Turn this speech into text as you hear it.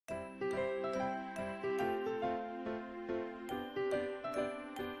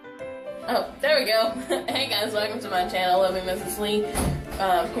Oh, there we go. Hey guys, welcome to my channel,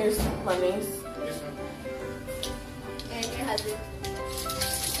 LoveMeMrsLeighh. Here's my niece. And your husband.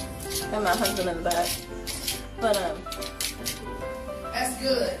 And my husband in the back. But, That's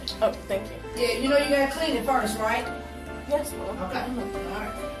good. oh, thank you. Yeah, you know you gotta clean it first, right? Yes, Mom. Okay.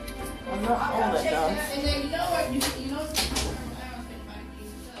 Alright. I'm not all that dumb. And then you know what? You know.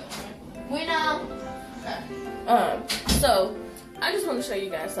 We know. Okay. So, I just want to show you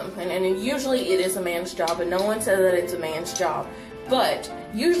guys something. And usually it is a man's job, and no one says that it's a man's job. But,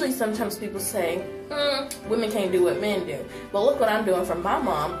 usually sometimes people say, women can't do what men do. But look what I'm doing for my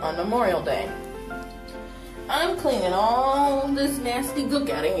mom on Memorial Day. I'm cleaning all this nasty gook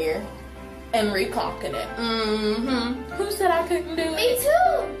out of here and recocking it. Who said I couldn't do it? Me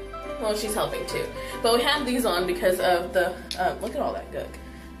too. Well, she's helping too. But we have these on because of the, look at all that gook.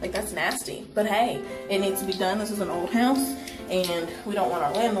 Like, that's nasty. But hey, it needs to be done. This is an old house, and we don't want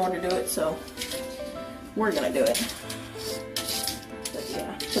our landlord to do it, so we're gonna do it. But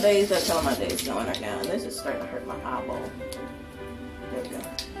yeah, that's how my day's going right now, and this is starting to hurt my eyeball. There we go.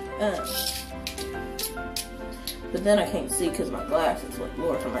 But then I can't see because my glasses, like,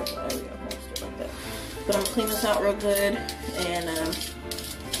 Lord, from right there. There we go. Like that. But I'm gonna clean this out real good, and oh,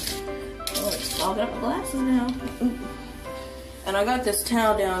 it's fogging up my glasses now. Ooh. And I got this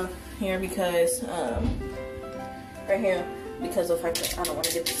towel down here because right here, because of I don't want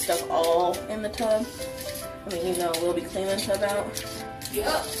to get this stuff all in the tub. I mean, you know, we'll be cleaning the tub out.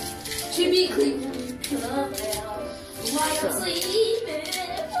 Yup. She be cleaning the tub out while you're sleeping.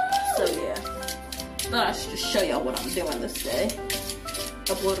 So yeah. Thought I should just show y'all what I'm doing this day.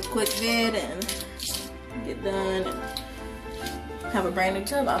 Upload a quick vid and get done and have a brand new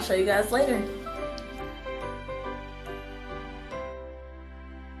tub. I'll show you guys later.